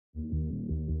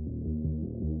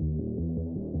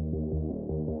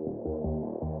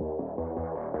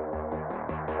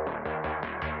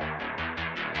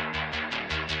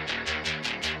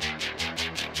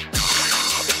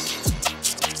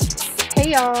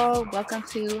Hey y'all, welcome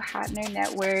to Hotner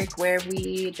Network, where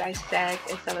we dissect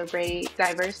and celebrate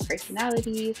diverse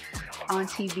personalities on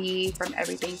TV from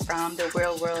everything from the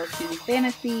real world to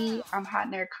fantasy. I'm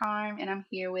Hotner Carm, and I'm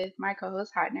here with my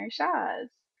co-host Hotner Shaz.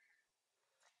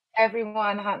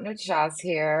 Everyone, Hot New Shaz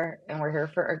here, and we're here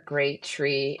for a great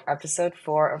treat. Episode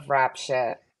 4 of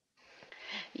RapSh.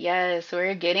 Yes,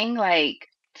 we're getting like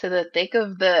to the thick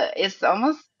of it's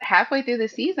almost halfway through the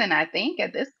season, I think,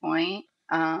 at this point.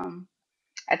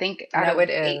 I think No, it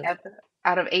is.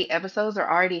 out of 8 episodes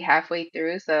are already halfway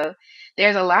through, so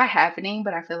there's a lot happening,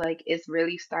 but I feel like it's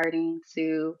really starting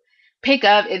to pick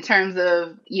up in terms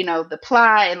of, the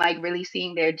plot and like really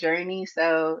seeing their journey.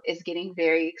 So it's getting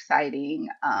very exciting.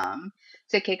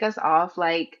 To kick us off,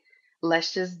 like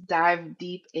let's just dive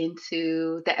deep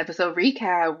into the episode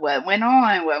recap. What went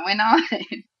on? What went on?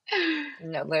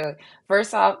 No, literally.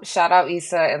 First off, shout out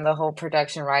Issa and the whole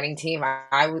production writing team.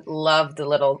 I love the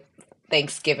little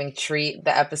Thanksgiving treat,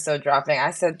 the episode dropping.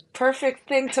 I said, perfect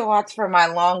thing to watch for my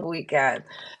long weekend.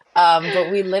 But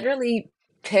we literally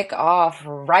pick off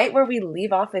right where we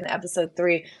leave off in episode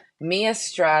 3. Mia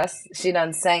stressed. She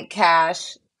done sent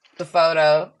Cash the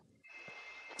photo.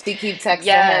 She keep texting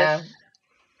Yes, him.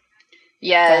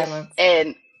 yes. Silence.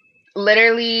 And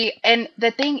literally, and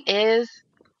the thing is,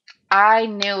 I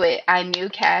knew it. I knew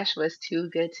Cash was too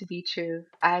good to be true.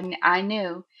 I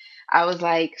knew. I was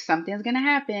like, something's gonna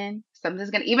happen.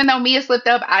 Something's gonna. Even though Mia slipped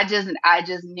up, I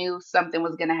just knew something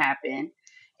was gonna happen.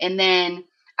 And then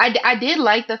I did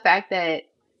like the fact that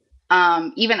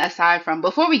even aside from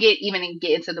before we get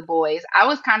into the boys, I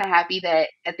was kind of happy that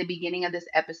at the beginning of this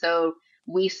episode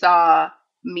we saw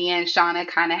Mia and Shawna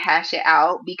kind of hash it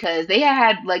out because they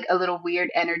had like a little weird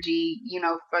energy,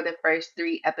 for the first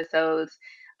 3 episodes,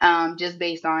 just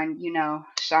based on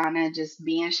Shawna just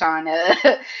being Shawna.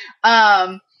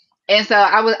 um, and so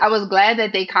I was glad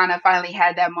that they kind of finally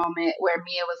had that moment where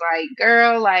Mia was like,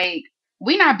 "Girl, like."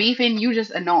 We not beefing, you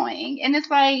just annoying. And it's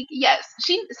like, yes,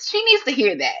 she needs to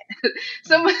hear that.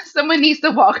 Someone needs to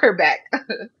walk her back,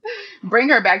 bring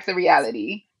her back to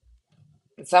reality.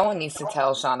 Someone needs to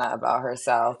tell Shauna about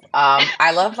herself.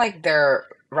 I love like their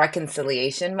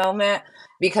reconciliation moment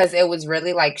because it was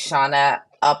really like Shauna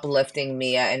uplifting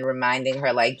Mia and reminding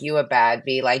her like you a bad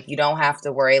bee, like you don't have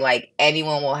to worry, like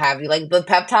anyone will have you. Like the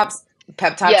pep talks we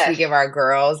Yes, give our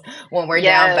girls when we're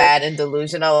down yes. bad and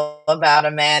delusional about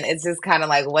a man. It's just kind of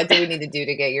like, what do we need to do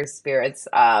to get your spirits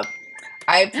up?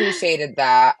 I appreciated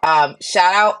that.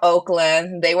 Shout out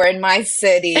Oakland. They were in my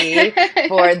city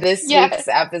for this Yes. week's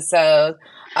episode.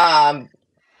 Um,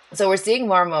 so we're seeing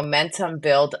more momentum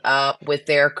build up with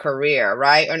their career,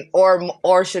 right?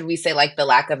 Or should we say like the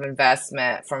lack of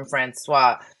investment from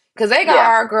Francois? Because they got Yeah.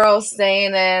 our girls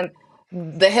staying in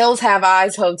the Hills Have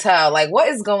Eyes hotel. Like, what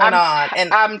is going on?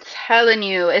 I'm telling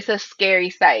you, it's a scary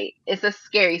sight. It's a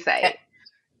scary sight.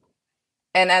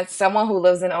 And as someone who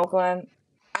lives in Oakland,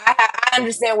 I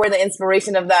understand where the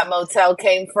inspiration of that motel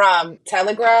came from.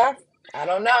 Telegraph? I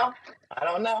don't know. I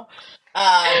don't know.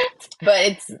 Um, but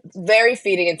it's very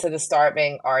feeding into the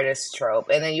starving artist trope.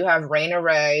 And then you have Raina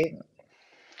Ray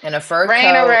in a fur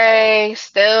Raina coat. Ray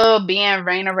still being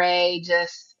Raina Ray,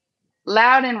 just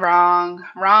loud and wrong,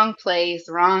 wrong place,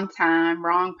 wrong time,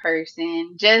 wrong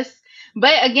person.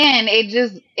 But again,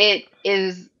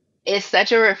 it's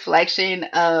such a reflection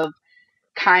of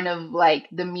kind of like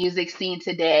the music scene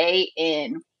today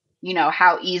and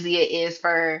how easy it is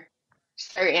for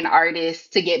certain artists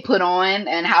to get put on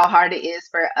and how hard it is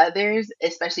for others,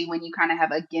 especially when you kind of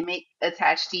have a gimmick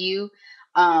attached to you.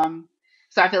 um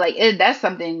so I feel like that's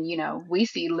something we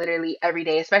see literally every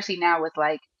day, especially now with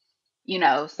like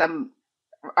some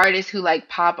artists who like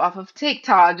pop off of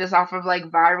TikTok just off of like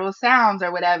viral sounds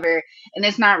or whatever, and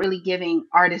it's not really giving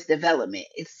artist development,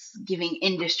 it's giving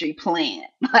industry plan.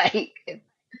 Like,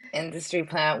 Industry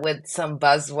plant with some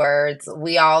buzzwords.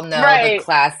 We all know the right.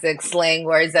 classic slang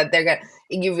words that they're gonna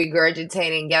you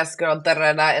regurgitating yes girl da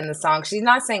da da in the song. She's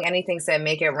not saying anything said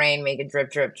make it rain, make it drip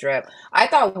drip drip. I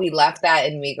thought we left that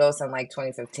in Migos in like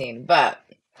 2015, but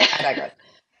I digress.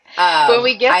 When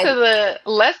we get to I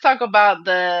let's talk about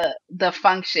the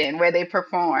function where they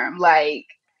perform. Like,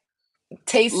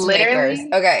 tastemakers. literally.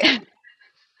 Okay.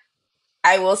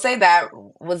 I will say that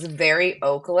was very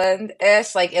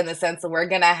Oakland-ish, like in the sense that we're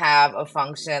gonna have a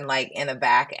function like in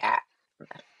a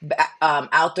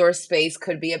outdoor space,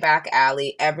 could be a back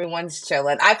alley. Everyone's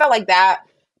chilling. I felt like that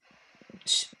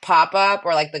pop up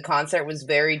or like the concert was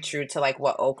very true to like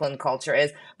what Oakland culture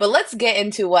is. But let's get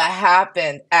into what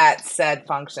happened at said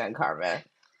function, Carmen.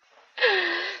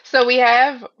 So we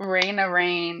have Raina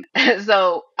Rain.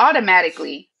 So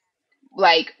automatically,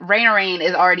 like Raina Rain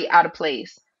is already out of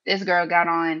place. This girl got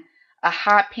on a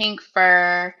hot pink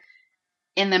fur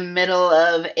in the middle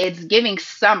of it's giving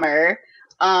summer,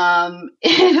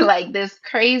 in like this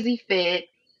crazy fit.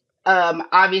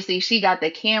 Obviously she got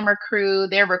the camera crew,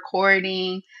 they're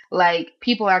recording, like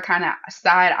people are kind of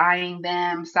side eyeing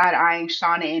them, side eyeing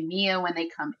Shawna and Mia when they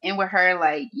come in with her,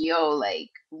 like, yo, like,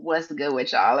 what's good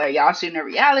with y'all? Are y'all shooting a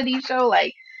reality show?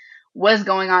 Like, what's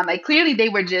going on? Like, clearly they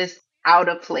were just out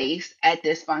of place at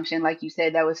this function. Like you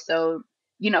said, that was so,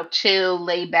 chill,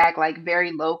 laid back, like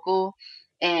very local.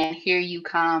 And here you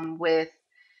come with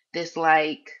this,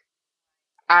 like,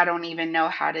 I don't even know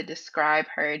how to describe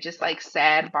her, just like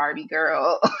sad Barbie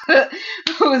girl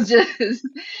who's just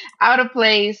out of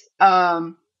place.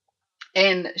 And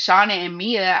Shauna and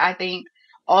Mia, I think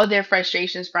all their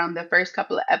frustrations from the first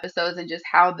couple of episodes and just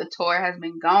how the tour has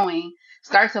been going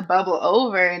starts to bubble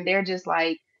over, and they're just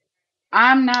like,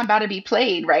 I'm not about to be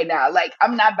played right now. Like,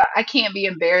 I can't be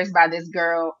embarrassed by this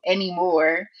girl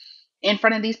anymore in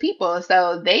front of these people.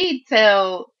 So they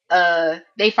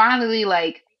finally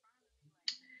like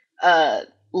uh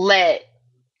let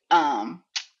um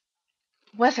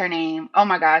what's her name? Oh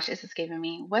my gosh, it's escaping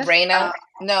me. Reina,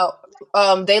 no,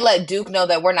 they let Duke know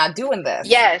that we're not doing this.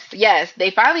 Yes, yes.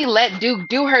 They finally let Duke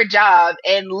do her job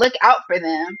and look out for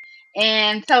them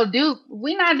and tell Duke,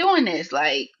 we're not doing this.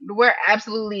 Like, we're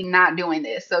absolutely not doing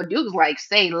this. So Duke's like,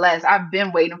 say less. I've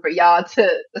been waiting for y'all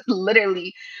to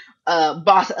literally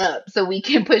boss up so we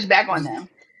can push back on them.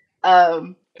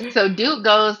 Um, so Duke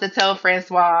goes to tell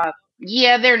Francois,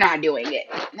 yeah, they're not doing it.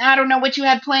 Now, I don't know what you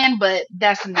had planned, but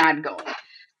that's not going.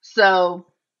 So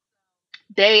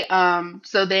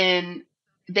so then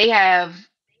they have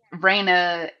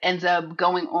Raina ends up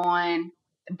going on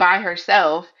by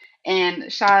herself. And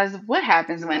Shaz, what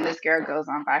happens when this girl goes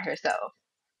on by herself?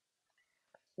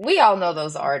 We all know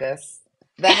those artists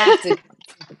that have to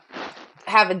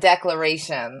have a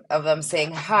declaration of them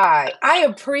saying, "Hi, I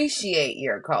appreciate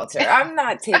your culture. I'm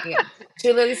not taking it." She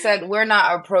literally said, "We're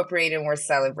not appropriating, we're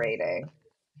celebrating."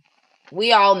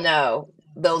 We all know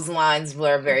those lines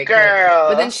were very clear.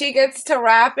 But then Girl. she gets to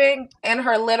rapping in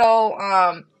her little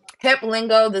hip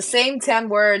lingo, the same 10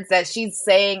 words that she's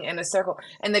saying in a circle.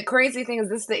 And the crazy thing is,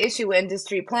 this is the issue with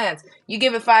industry plans. You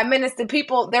give it 5 minutes to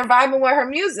people, they're vibing with her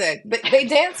music. They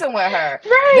dancing with her.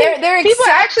 Right. They're People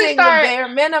actually accepting the start bare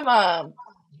minimum.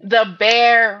 the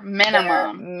bare Bare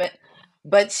minimum. mi-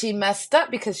 but she messed up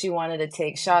because she wanted to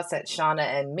take shots at Shauna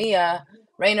and Mia.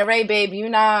 Reina Ray, babe, you're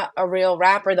not a real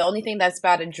rapper. The only thing that's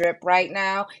about to drip right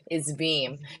now is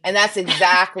Beam. And that's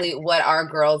exactly what our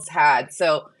girls had.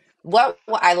 So what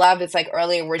I love is like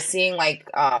earlier we're seeing like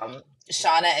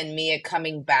Shauna and Mia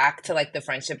coming back to like the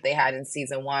friendship they had in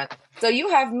season one. So you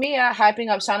have Mia hyping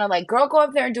up Shauna like, girl, go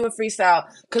up there and do a freestyle.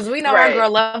 Because we know our Right.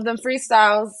 girl loved them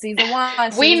freestyles. Season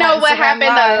one, she We was on know what Instagram happened the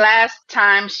Live. last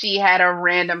time she had a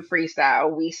random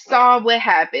freestyle. We saw what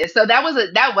happened. So that was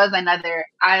another,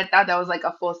 I thought that was like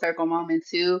a full circle moment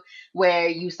too, where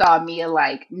you saw Mia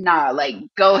like, nah, like,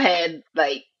 go ahead,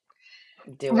 like,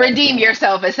 Do it. redeem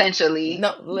yourself essentially.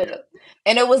 No, literally.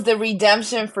 And it was the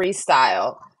redemption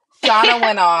freestyle. Shauna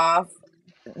went off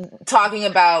talking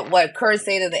about what current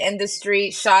state of the industry,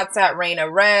 shots at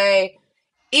Raina Ray.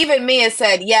 Even Mia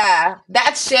said, yeah,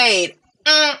 that's shade.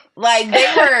 Like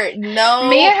they were Mia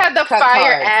no had the cut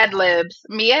fire cards. ad libs.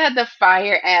 Mia had the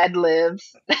fire ad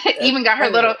libs. Even got her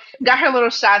little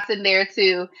shots in there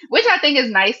too, which I think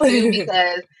is nice too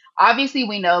because obviously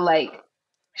we know like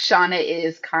Shauna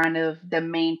is kind of the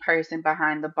main person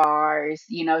behind the bars.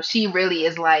 She really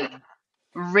is like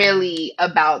really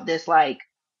about this like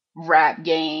rap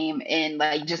game and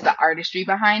like just the artistry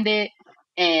behind it.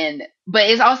 And but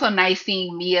it's also nice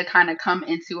seeing Mia kind of come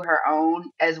into her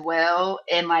own as well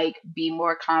and like be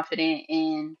more confident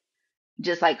in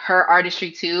just like her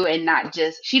artistry too, and not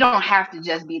just she don't have to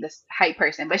just be this hype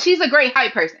person, but she's a great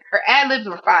hype person. Her ad libs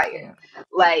were fire. Yeah.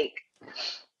 Like,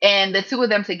 and the two of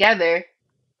them together,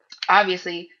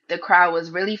 obviously the crowd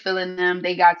was really feeling them.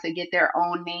 They got to get their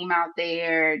own name out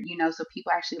there, so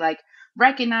people actually like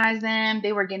recognize them.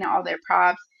 They were getting all their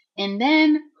props. And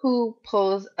then who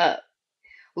pulls up?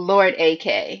 Lord AK.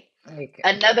 Okay.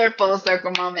 Another full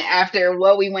circle moment after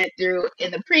what we went through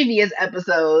in the previous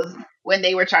episodes when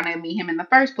they were trying to meet him in the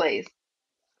first place.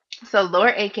 So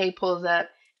Lord AK pulls up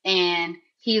and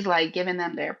he's like giving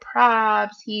them their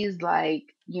props. He's like,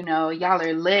 y'all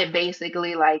are lit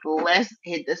basically, like, let's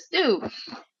hit the stoop.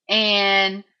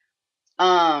 And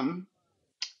um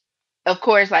of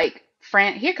course, like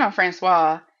here come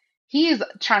Francois. He's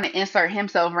trying to insert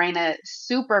himself. Raina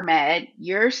super mad.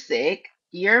 You're sick.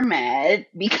 You're mad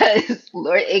because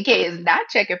Lord AK is not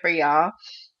checking for y'all.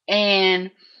 And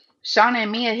Shawna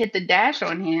and Mia hit the dash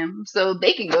on him so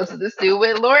they can go to the stew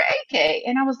with Lord AK.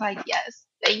 And I was like, yes,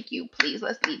 thank you. Please,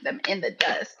 let's leave them in the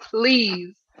dust.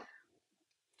 Please.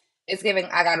 It's giving,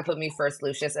 I gotta put me first,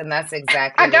 Lucius, and that's I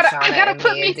exactly what gotta I Shawna gotta and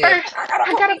put Mia me did. first. I gotta I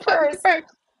put gotta me put me first.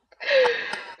 first.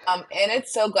 And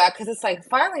it's so glad because it's like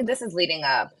finally this is leading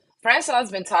up.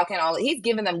 Francois's been talking he's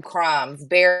giving them crumbs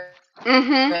barely,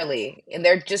 Mm-hmm. and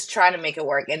they're just trying to make it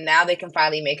work. And now they can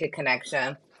finally make a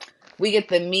connection. We get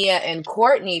the Mia and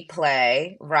Courtney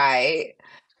play, right?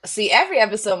 See, every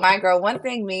episode, my girl, one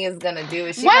thing Mia's gonna do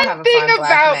is she gonna have a fine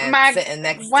black man sitting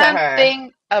next to One her.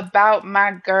 thing about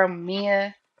my girl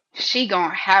Mia, she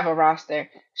gonna have a roster.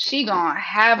 She gonna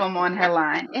have them on her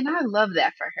line, and I love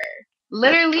that for her.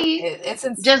 Literally, It's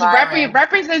just inspiring.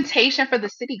 representation for the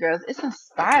city girls. It's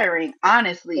inspiring, It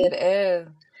honestly. is.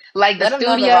 Like the Let them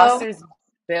know the studio, roster's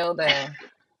building.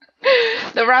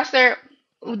 the roster,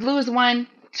 lose one,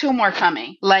 two more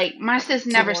coming. Like my sis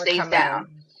Two never more stays down.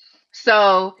 coming.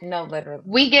 So No, literally.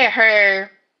 we get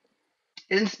her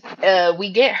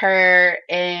we get her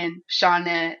and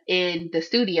Shauna in the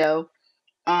studio.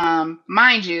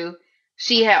 Mind you,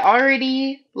 she had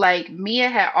already Mia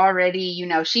had already,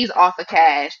 she's off of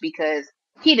Cash because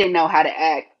he didn't know how to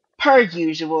act per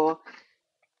usual.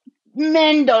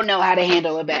 Men don't know how to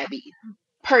handle a bad beat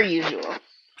per usual.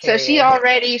 So Period.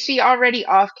 she already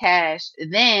off Cash.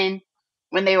 Then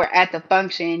when they were at the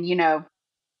function,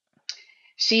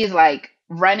 she's like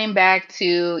running back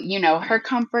to her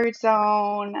comfort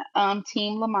zone,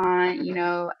 team Lamont.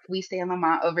 We stay in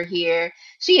Lamont over here.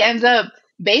 She ends up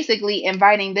basically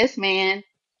inviting this man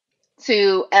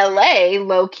to LA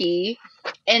low key,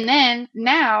 and then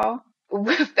now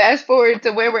fast forward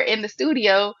to where we're in the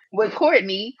studio with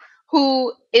Courtney,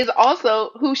 who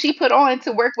she put on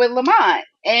to work with Lamont,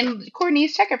 and Courtney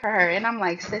is checking for her. And I'm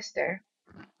like, sister,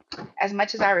 as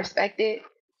much as I respect it,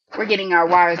 we're getting our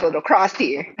wires a little crossed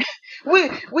here.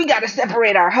 We got to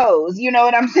separate our hoes. You know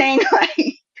what I'm saying?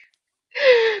 Like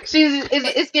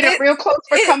it's getting real close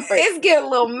for comfort. It's getting a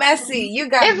little messy. You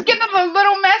got It's getting a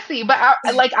little messy, but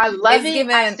I love it's it. I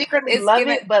given secretly it's love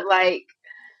given it, but like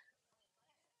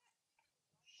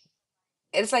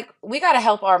it's like we gotta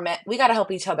help our men. We gotta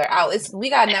help each other out. We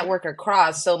gotta network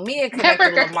across. So Mia never.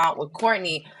 connected Lamont with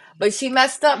Courtney, but she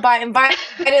messed up by inviting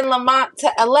Lamont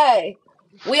to LA.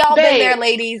 We all been Babe, there,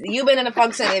 ladies. You've been in a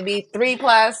function. It'd be 3+,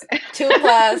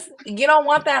 2+. You don't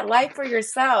want that life for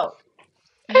yourself.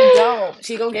 You don't.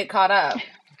 She gonna get caught up.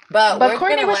 But but we're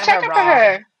Courtney gonna was let her checking for rock.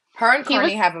 her. Her and He was.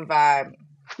 Courtney have a vibe.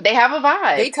 They have a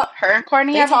vibe. They talk. Her and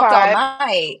Courtney They have a talked all vibe.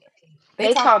 night. They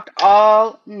They talked. talked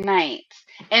all night,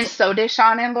 and so did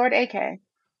Sean and Lord AK,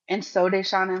 and so did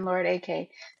Sean and Lord AK.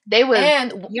 They was,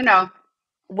 And you know,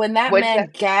 when that what you said.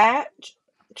 man Gad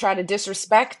tried to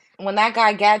disrespect, when that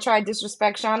guy Gad tried to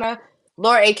disrespect Shawna,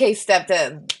 Lord AK stepped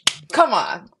in. Come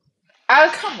on, I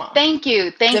was, come on, thank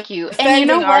you. And you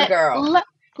know defending our what? girl.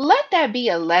 Let that be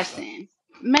a lesson.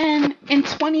 Men, in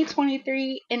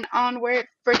 2023 and onward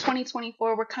for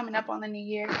 2024, we're coming up on the new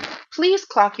year. Please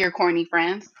clock your corny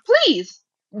friends. Please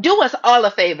do us all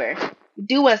a favor.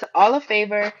 Do us all a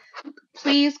favor.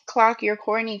 Please clock your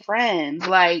corny friends.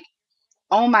 Like,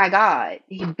 oh my God,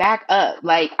 he back up.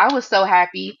 Like, I was so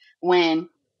happy when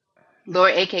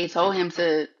Lord AK told him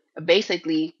to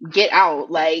basically get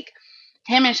out. Like,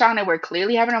 him and Shauna were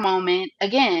clearly having a moment.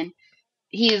 Again,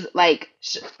 he's like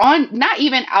on, not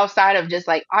even outside of just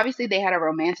like, obviously they had a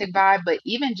romantic vibe, but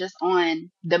even just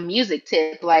on the music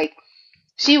tip, like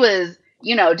she was,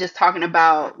 just talking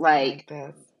about I like like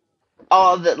this.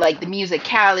 all the like the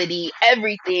musicality,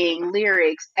 everything,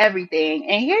 lyrics, everything.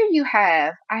 And here you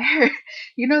have, I heard,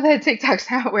 that TikTok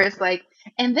sound where it's like,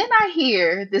 and then I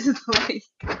hear this is like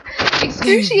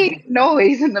excruciating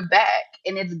noise in the back,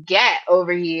 and it's Gat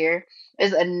over here,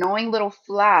 this annoying little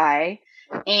fly,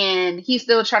 and he's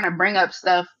still trying to bring up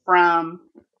stuff from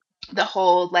the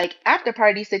whole like after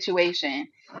party situation.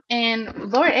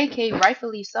 And Lord AK,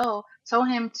 rightfully so, told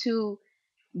him to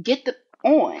get the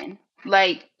on.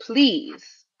 Like, please,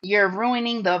 you're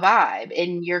ruining the vibe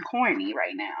and you're corny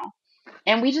right now.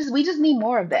 And we just need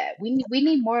more of that. We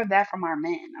need more of that from our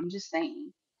men. I'm just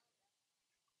saying.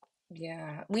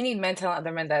 Yeah, we need men telling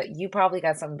other men that you probably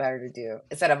got something better to do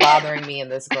instead of bothering me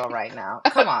and this girl right now.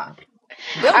 Come on,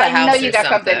 build a I know house you or got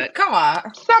something, something. Come on.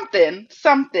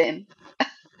 something.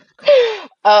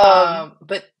 Um,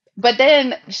 But but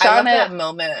then I love Shauna. that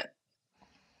moment.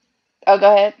 Oh,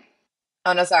 go ahead.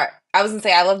 Oh no, sorry. I was gonna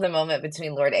say I love the moment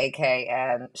between Lord AK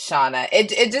and Shauna.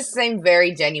 It just seemed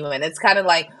very genuine. It's kind of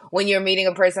like when you're meeting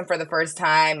a person for the first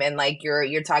time and like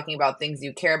you're talking about things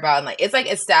you care about and like it's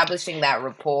like establishing that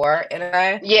rapport in a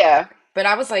way. Yeah, But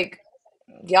I was like,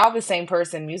 y'all the same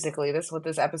person musically. This is what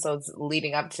this episode's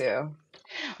leading up to.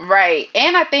 Right.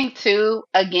 And I think too,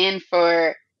 again,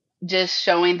 for just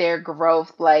showing their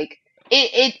growth, like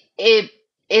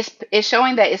it's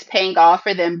showing that it's paying off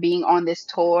for them being on this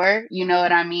tour. You know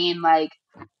what I mean? Like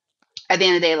at the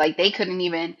end of the day, like they didn't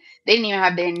even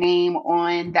have their name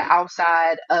on the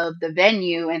outside of the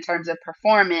venue in terms of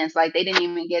performance. Like they didn't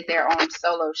even get their own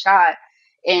solo shot.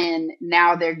 And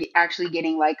now they're actually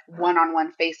getting like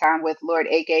one-on-one FaceTime with Lord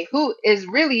AK, who is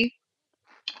really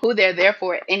who they're there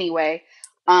for anyway.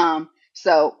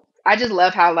 So I just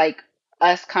love how like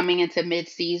us coming into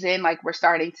mid-season, like we're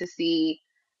starting to see,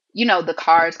 the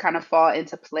cards kind of fall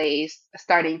into place,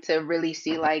 starting to really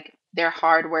see like their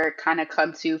hard work kind of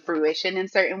come to fruition in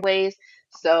certain ways.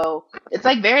 So it's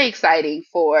like very exciting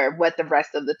for what the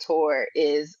rest of the tour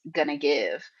is gonna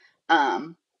give.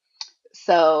 Um,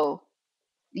 so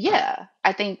yeah,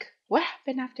 I think what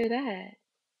happened after that?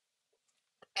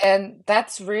 And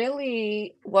that's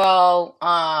really, well,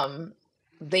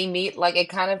 they meet, like it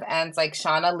kind of ends like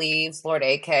Shawna leaves Lord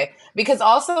AK, because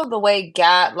also the way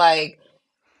Gat, like,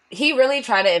 he really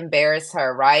tried to embarrass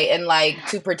her, right? And like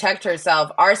to protect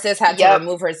herself, our sis had to Yep,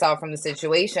 remove herself from the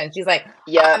situation. She's like,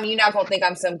 yep, you're not gonna think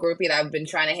I'm some groupie that I've been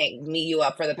trying to meet you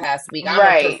up for the past week. I'm a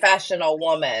right. professional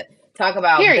woman. Talk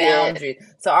about Period. boundaries.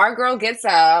 So our girl gets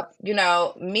up,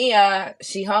 Mia,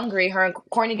 she hungry. Her and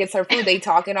Courtney gets her food. They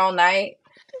talking all night.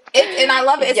 And I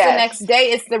love it. It's the Yes. next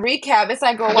day. It's the recap. It's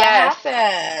like, girl, what Yes.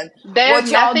 happened? There's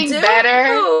What y'all nothing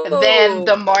better than do?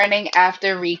 the morning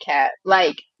after recap.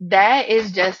 Like, that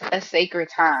is just a sacred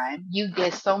time. You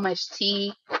get so much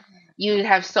tea. You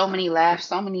have so many laughs,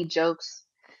 so many jokes,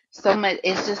 so much.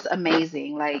 It's just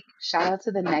amazing. Like, shout out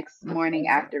to the next morning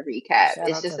It's, after recap. shout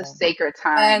It's out just to a them. sacred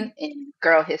time And in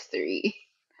girl history.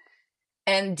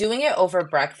 And doing it over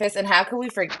breakfast. And how could we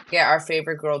forget our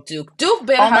favorite girl, Duke? Duke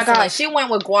been Oh my hustling. gosh. She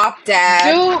went with Guap Dad.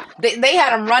 Dude, They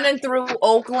had him running through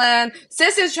Oakland.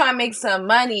 Sisters trying to make some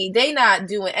money. They not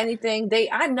doing anything.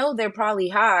 I know they're probably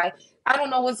high. I don't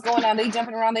know what's going on. They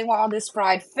jumping around. They want all this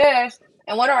fried fish.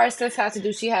 And what our sis had to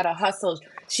do, she had to hustle.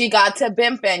 She got to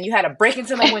bimping. You had to break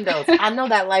into the windows. I know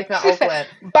that life in she said, Oakland.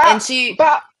 And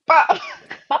bop, bop,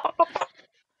 bop.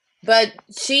 but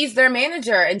she's their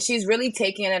manager and she's really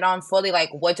taking it on fully.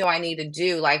 Like, what do I need to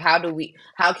do? Like,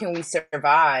 how can we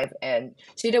survive? And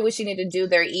she did what she needed to do.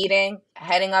 They're eating,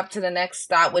 heading up to the next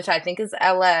stop, which I think is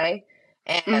LA.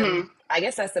 And Hmm. I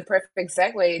guess that's the perfect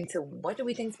segue into what do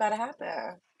we think is about to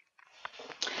happen?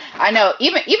 I know.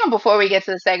 Even before we get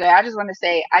to the segue, I just want to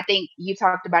say I think you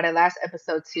talked about it last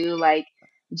episode too, like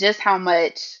just how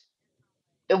much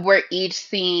we're each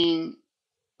seeing.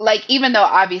 Like even though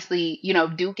obviously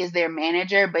Duke is their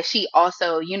manager, but she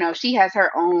also she has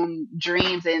her own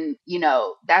dreams, and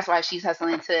that's why she's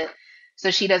hustling to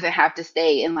so she doesn't have to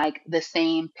stay in like the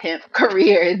same pimp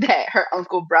career that her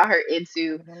uncle brought her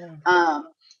into. I don't know. um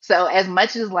so as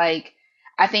much as like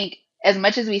I think as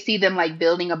much as we see them like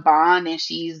building a bond, and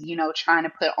she's trying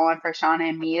to put on for Shauna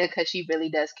and Mia because she really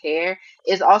does care,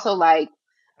 it's also like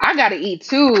I gotta eat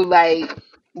too. Like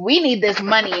we need this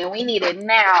money and we need it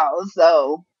now.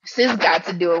 So sis got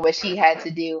to do what she had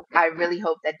to do. I really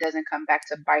hope that doesn't come back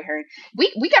to bite her.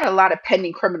 We got a lot of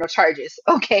pending criminal charges.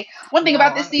 Okay. One thing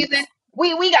about this No, season,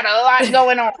 we got a lot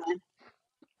going on.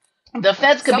 The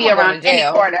feds could be someone going around to any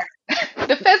jail. corner.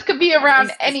 The feds could be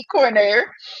around It's any corner.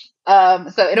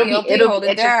 So DOP hold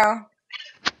it down.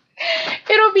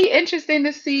 it'll be interesting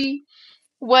to see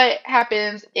what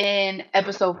happens in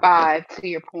episode 5, to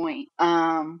your point.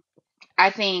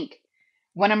 I think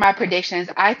one of my predictions,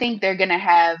 I think they're gonna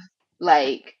have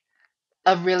like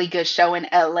a really good show in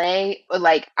LA. Or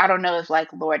like I don't know if like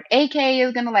Lord AK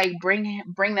is gonna like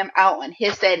bring them out on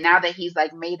his set now that he's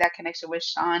like made that connection with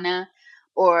Shauna,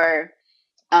 or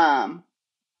um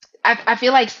I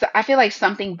feel like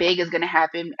something big is gonna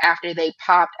happen after they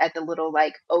popped at the little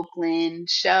like Oakland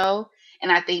show,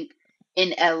 and I think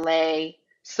in LA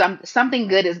something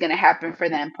good is gonna happen for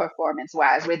them performance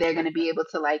wise, where they're gonna be able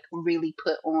to like really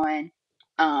put on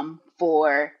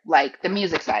for like the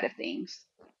music side of things.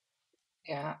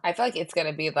 Yeah, I feel like it's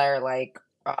gonna be their like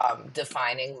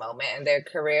defining moment in their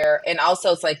career. And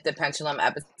also it's like the pendulum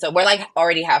episode. We're like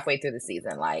already halfway through the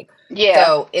season. Like, Yeah.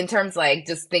 so in terms like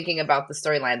just thinking about the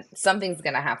storyline, something's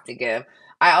gonna have to give.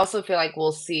 I also feel like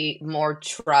we'll see more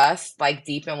trust like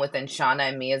deepen within Shauna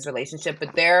and Mia's relationship,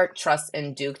 but their trust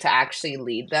in Duke to actually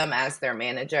lead them as their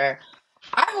manager.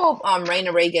 I hope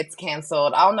Reina Ray gets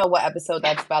canceled. I don't know what episode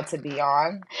that's about to be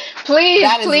on. Please,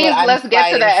 That is what please, I'm let's get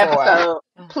to fighting that for. episode.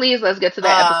 Please, let's get to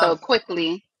that Um, episode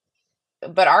quickly.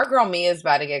 but our girl Mia is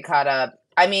about to get caught up.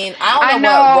 I mean, I don't I know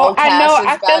what know, role I know, Cash is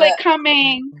I about feel it to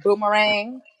coming.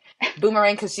 boomerang.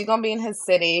 Boomerang, because she's gonna be in his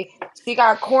city. She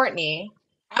got Courtney.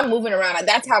 I'm moving around.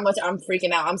 That's how much I'm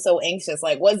freaking out. I'm so anxious.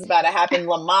 Like, what's about to happen?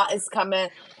 Lamont is coming.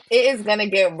 It is gonna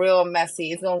get real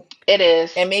messy. It's gonna It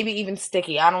is. and maybe even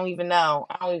sticky. I don't even know.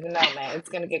 I don't even know, man. It's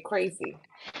gonna get crazy.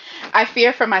 I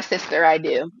fear for my sister. I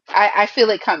do. I feel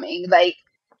it coming. Like,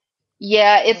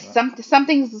 yeah, it's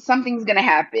something's gonna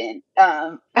happen.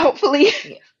 Hopefully,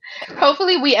 Yeah.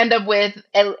 hopefully we end up with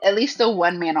at least still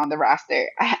one man on the roster.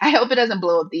 I hope it doesn't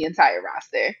blow up the entire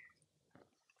roster.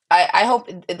 I hope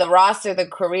the roster, the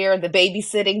career, the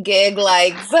babysitting gig,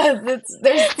 like there's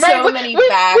Right? so We, many we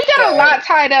got a lot factors.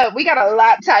 tied up. We got a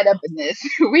lot tied up in this.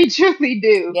 We truly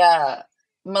do. Yeah.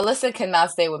 Melissa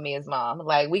cannot stay with me as mom.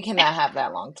 Like we cannot have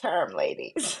that long term,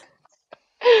 ladies.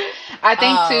 I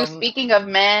think too. Um, Speaking of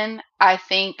men, I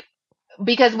think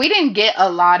because we didn't get a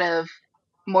lot of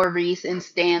Maurice and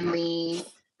Stanley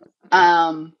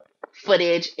um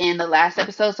footage in the last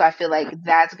episode, so I feel like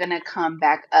that's gonna come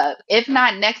back up. If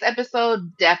not next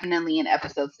episode, definitely in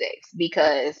episode 6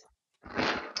 because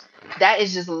that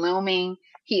is just looming.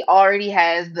 He already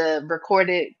has the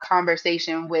recorded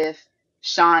conversation with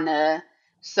Shawna,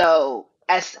 so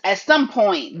at some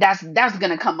point that's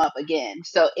gonna come up again.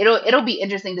 So it'll be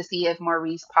interesting to see if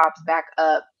Maurice pops back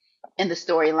up in the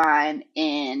storyline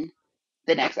in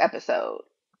the next episode.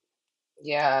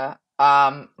 yeah.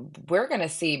 We're gonna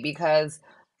see because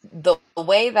the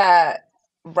way that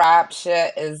rap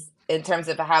shit is in terms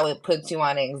of how it puts you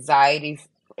on anxiety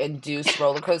induced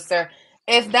roller coaster.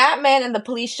 If that man and the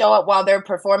police show up while they're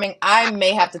performing, I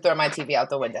may have to throw my TV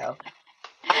out the window.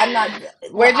 I'm not.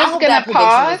 We're I just hope gonna that prediction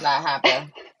does pause. not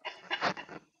happen.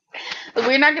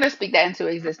 We're not going to speak that into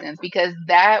existence because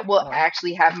that will No.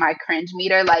 actually have my cringe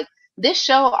meter. Like, this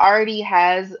show already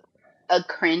has a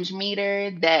cringe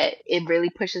meter that it really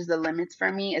pushes the limits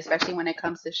for me, especially when it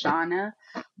comes to Shauna.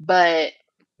 But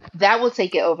that will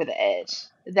take it over the edge.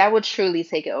 That would truly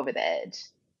take it over the edge.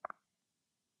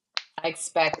 I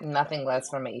expect nothing less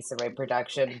from an Issa Rae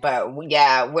production, but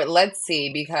yeah, let's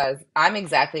see because I'm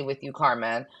exactly with you,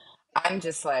 Carmen. I'm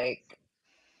just like,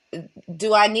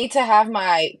 do I need to have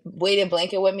my weighted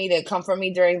blanket with me to comfort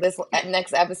me during this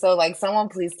next episode? Like, someone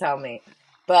please tell me.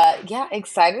 But yeah,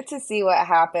 excited to see what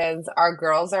happens. Our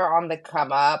girls are on the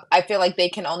come up. I feel like they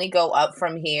can only go up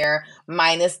from here,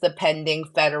 minus the pending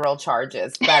federal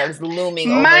charges that are looming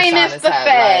over Minus Shauna's the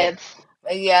head. Like, feds.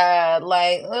 yeah,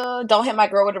 like, don't hit my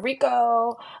girl with a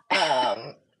Rico.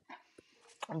 Um,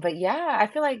 but yeah, I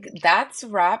feel like that's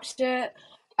wrap shit.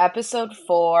 Episode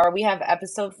 4. We have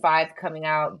episode 5 coming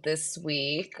out this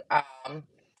week.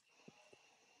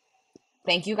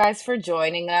 Thank you guys for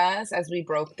joining us as we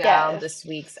broke down Yes. this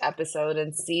week's episode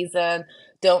and season.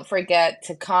 Don't forget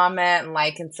to comment,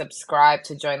 like, and subscribe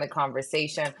to join the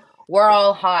conversation. We're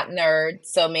all hot nerds,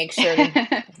 so make sure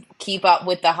to keep up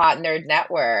with the Hot Nerd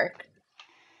Network.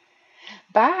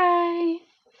 Bye.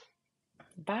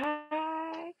 Bye.